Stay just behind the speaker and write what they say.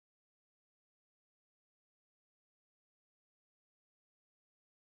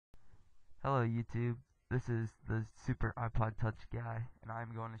Hello YouTube, this is the Super iPod Touch guy, and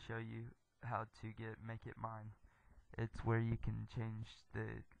I'm going to show you how to get Make It Mine. It's where you can change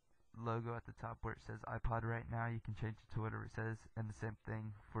the logo at the top where it says iPod right now. You can change it to whatever it says, and the same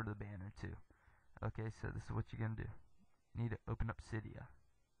thing for the banner too. Okay, so this is what you're going to do. You need to open up Cydia.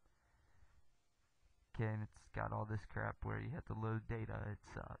 Okay, and it's got all this crap where you have to load data. It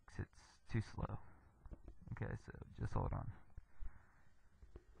sucks. It's too slow. Okay, so just hold on.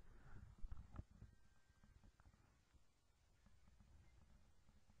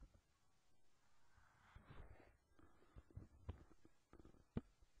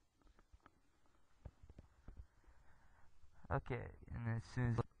 Okay, and as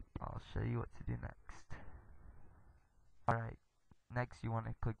soon as I'll show you what to do next. Alright, next you want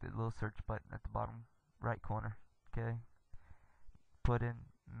to click the little search button at the bottom right corner. Okay, put in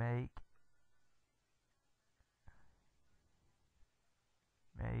make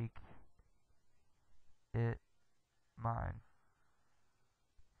it mine.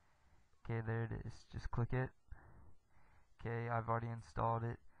 Okay, there it is. Just click it. Okay, I've already installed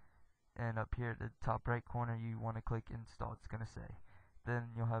it. And up here at the top right corner, you want to click install. It's going to say. Then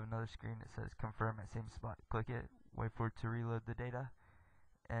you'll have another screen that says confirm at same spot. Click it, wait for it to reload the data,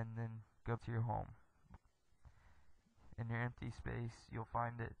 and then go to your home. In your empty space, you'll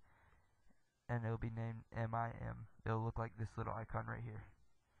find it, and it'll be named MIM. It'll look like this little icon right here.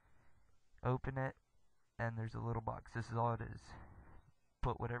 Open it, and there's a little box. This is all it is.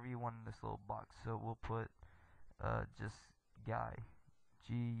 Put whatever you want in this little box. So we'll put just guy,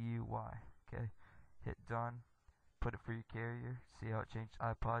 GUY. Okay, hit done. Put it for your carrier. See how it changed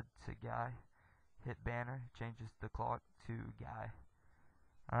iPod to guy. Hit banner, changes the clock to guy.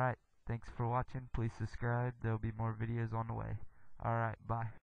 Alright, thanks for watching. Please subscribe. There'll be more videos on the way. Alright, bye.